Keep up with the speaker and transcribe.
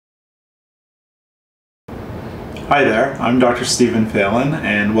Hi there, I'm Dr. Phelan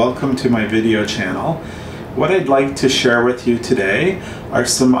and welcome to my video channel. What I'd like to share with you today are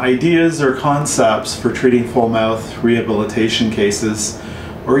some ideas or concepts for treating full mouth rehabilitation cases,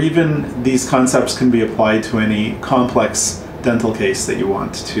 or even these concepts can be applied to any complex dental case that you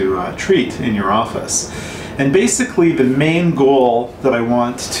want to treat in your office. And basically the main goal that I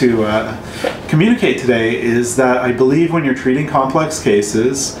want to communicate today is that I believe when you're treating complex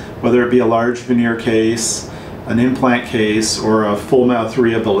cases, whether it be a large veneer case, an implant case, or a full mouth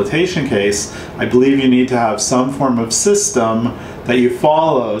rehabilitation case, I believe you need to have some form of system that you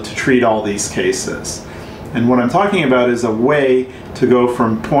follow to treat all these cases. And what I'm talking about is a way to go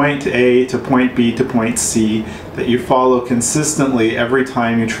from point A to point B to point C that you follow consistently every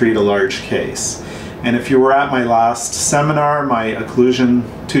time you treat a large case. And if you were at my last seminar, my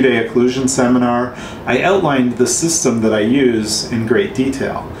two-day occlusion seminar, I outlined the system that I use in great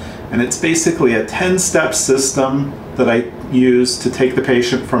detail. And it's basically a 10-step system that I use to take the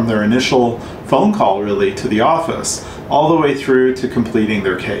patient from their initial phone call really to the office, all the way through to completing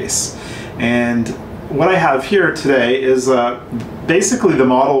their case. And what I have here today is basically the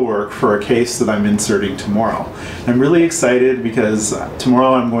model work for a case that I'm inserting tomorrow. I'm really excited because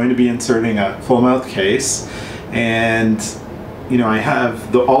tomorrow I'm going to be inserting a full mouth case, and I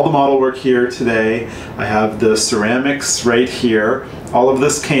have all the model work here today. I have the ceramics right here. All of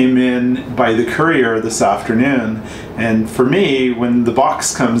this came in by the courier this afternoon, and for me, when the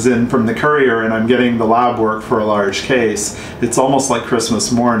box comes in from the courier and I'm getting the lab work for a large case, it's almost like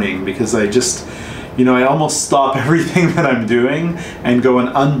Christmas morning, because I almost stop everything that I'm doing and go and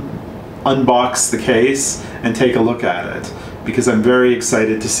unbox the case and take a look at it, because I'm very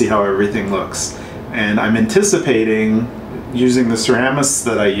excited to see how everything looks. And I'm anticipating, using the ceramics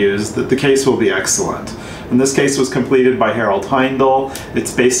that I use, that the case will be excellent. And this case was completed by Harold Heindel.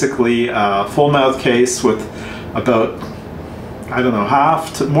 It's basically a full mouth case with about,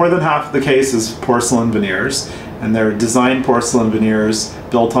 more than half of the case is porcelain veneers. And they're designed porcelain veneers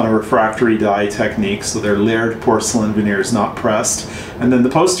built on a refractory dye technique, so they're layered porcelain veneers, not pressed. And then the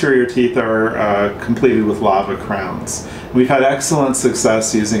posterior teeth are completed with lava crowns. We've had excellent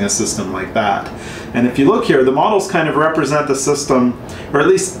success using a system like that. And if you look here, the models kind of represent the system, or at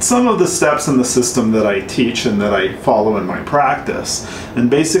least some of the steps in the system that I teach and that I follow in my practice. And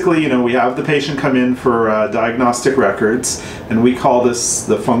basically, we have the patient come in for diagnostic records, and we call this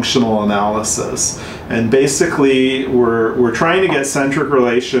the functional analysis. And basically, we're trying to get centric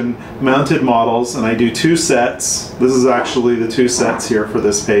relation mounted models, and I do 2 sets. This is actually the 2 sets here for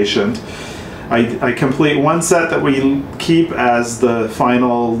this patient. I complete one set that we keep as the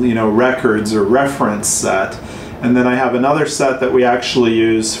final, records or reference set, and then I have another set that we actually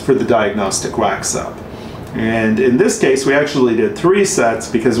use for the diagnostic wax-up. And in this case, we actually did 3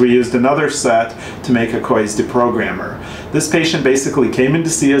 sets because we used another set to make a Coys deprogrammer. This patient basically came in to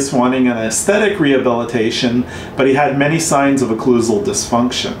see us wanting an aesthetic rehabilitation, but he had many signs of occlusal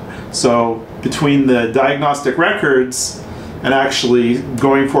dysfunction. So between the diagnostic records and actually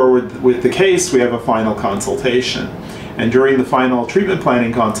going forward with the case, we have a final consultation. And during the final treatment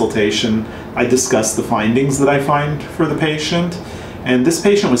planning consultation, I discussed the findings that I find for the patient. And this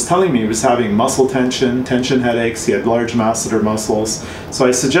patient was telling me he was having muscle tension headaches, he had large masseter muscles. So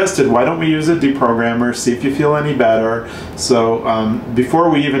I suggested, why don't we use a deprogrammer, see if you feel any better. So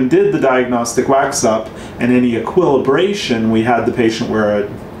before we even did the diagnostic wax-up and any equilibration, we had the patient wear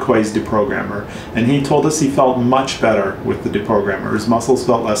a Coys deprogrammer, and he told us he felt much better with the deprogrammer. His muscles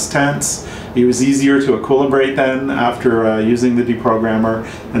felt less tense, he was easier to equilibrate then after using the deprogrammer,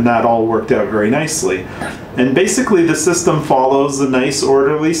 and that all worked out very nicely. And basically the system follows a nice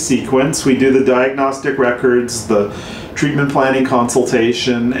orderly sequence. We do the diagnostic records, the treatment planning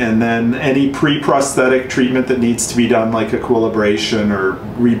consultation, and then any pre-prosthetic treatment that needs to be done, like equilibration or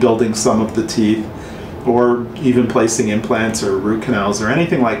rebuilding some of the teeth, or even placing implants or root canals or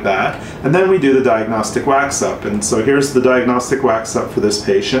anything like that. And then we do the diagnostic wax-up. And so here's the diagnostic wax-up for this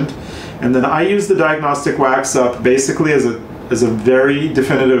patient. And then I use the diagnostic wax-up basically as a very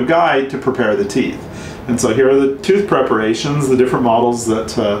definitive guide to prepare the teeth. And so here are the tooth preparations, the different models that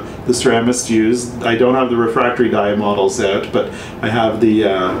the ceramist used. I don't have the refractory dye models out, but I have the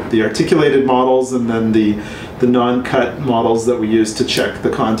articulated models, and then the non-cut models that we use to check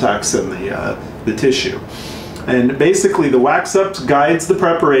the contacts and the tissue. And basically the wax-up guides the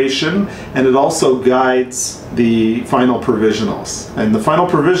preparation, and it also guides the final provisionals. And the final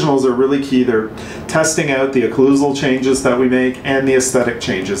provisionals are really key. They're testing out the occlusal changes that we make and the aesthetic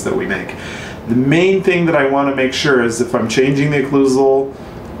changes that we make. The main thing that I want to make sure is, if I'm changing the occlusion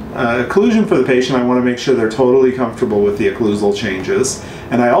for the patient, I want to make sure they're totally comfortable with the occlusal changes.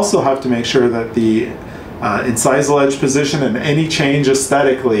 And I also have to make sure that the incisal edge position, and any change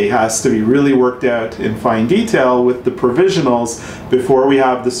aesthetically has to be really worked out in fine detail with the provisionals before we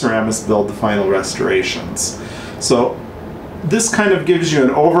have the ceramist build the final restorations. So this kind of gives you an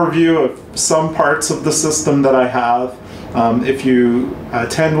overview of some parts of the system that I have. If you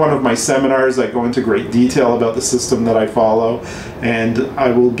attend one of my seminars, I go into great detail about the system that I follow, and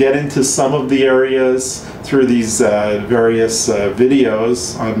I will get into some of the areas through these various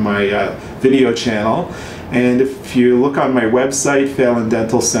videos on my video channel. And if you look on my website,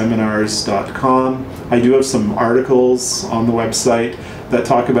 phelandentalseminars.com, I do have some articles on the website that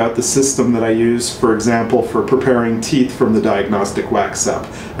talk about the system that I use, for example, for preparing teeth from the diagnostic wax-up.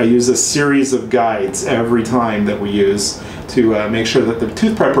 I use a series of guides every time that we use to make sure that the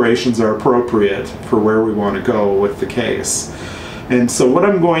tooth preparations are appropriate for where we want to go with the case. And so what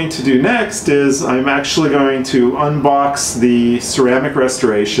I'm going to do next is I'm actually going to unbox the ceramic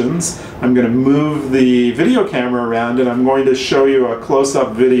restorations. I'm going to move the video camera around, and I'm going to show you a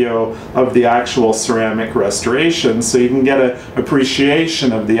close-up video of the actual ceramic restoration so you can get an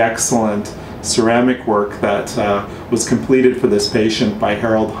appreciation of the excellent ceramic work that was completed for this patient by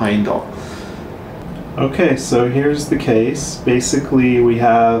Harold Heindel. Okay, so here's the case. Basically we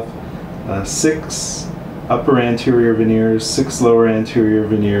have 6 upper anterior veneers, 6 lower anterior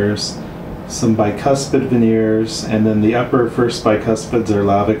veneers, some bicuspid veneers, and then the upper first bicuspids are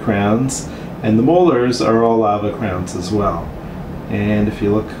lava crowns, and the molars are all lava crowns as well. And if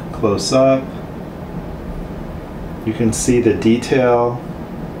you look close up, you can see the detail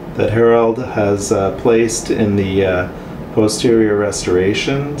that Harold has placed in the posterior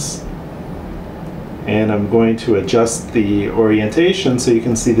restorations. And I'm going to adjust the orientation so you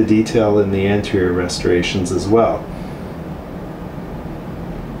can see the detail in the anterior restorations as well.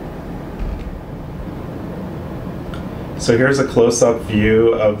 So here's a close-up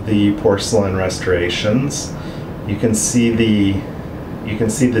view of the porcelain restorations. You can see the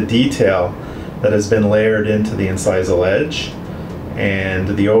detail that has been layered into the incisal edge and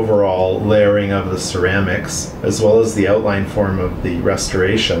the overall layering of the ceramics, as well as the outline form of the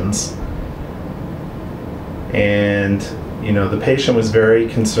restorations. And you know, the patient was very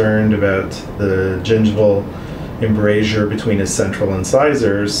concerned about the gingival embrasure between his central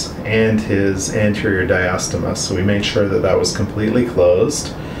incisors and his anterior diastema, so we made sure that that was completely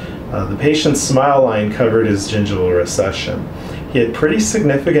closed. The patient's smile line covered his gingival recession. He had pretty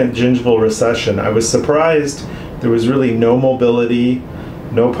significant gingival recession. I was surprised there was really no mobility,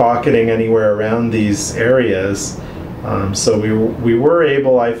 no pocketing anywhere around these areas. So we were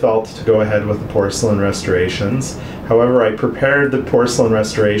able, I felt, to go ahead with the porcelain restorations. However, I prepared the porcelain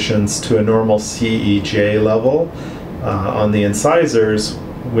restorations to a normal CEJ level on the incisors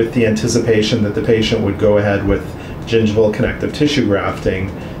with the anticipation that the patient would go ahead with gingival connective tissue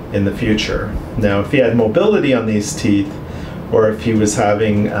grafting in the future. Now, if he had mobility on these teeth, or if he was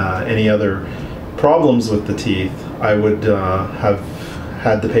having any other problems with the teeth, I would have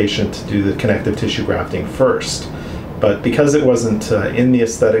had the patient do the connective tissue grafting first. But because it wasn't in the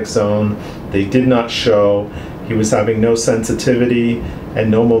aesthetic zone, they did not show, he was having no sensitivity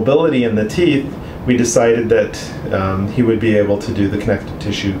and no mobility in the teeth, we decided that he would be able to do the connective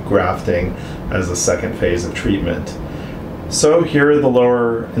tissue grafting as a second phase of treatment. So here are the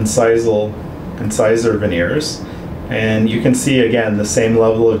lower incisor veneers, and you can see again the same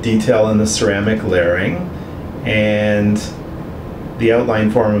level of detail in the ceramic layering, and the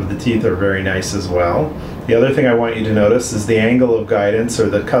outline form of the teeth are very nice as well. The other thing I want you to notice is the angle of guidance, or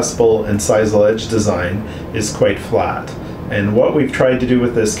the cuspal incisal edge design, is quite flat. And what we've tried to do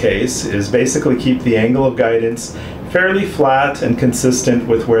with this case is basically keep the angle of guidance fairly flat and consistent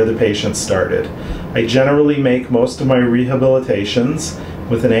with where the patient started. I generally make most of my rehabilitations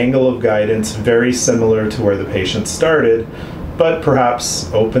with an angle of guidance very similar to where the patient started, but perhaps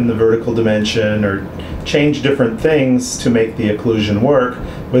open the vertical dimension or change different things to make the occlusion work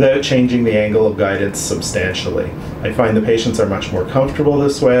without changing the angle of guidance substantially. I find the patients are much more comfortable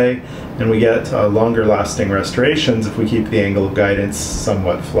this way, and we get longer lasting restorations if we keep the angle of guidance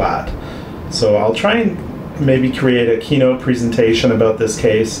somewhat flat. So I'll try and maybe create a keynote presentation about this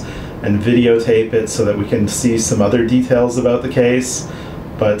case and videotape it so that we can see some other details about the case.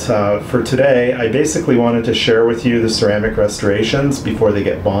 But for today, I basically wanted to share with you the ceramic restorations before they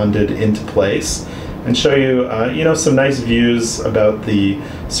get bonded into place, and show you, some nice views about the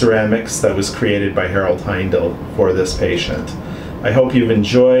ceramics that was created by Harold Heindel for this patient. I hope you've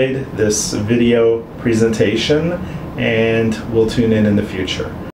enjoyed this video presentation, and we'll tune in the future.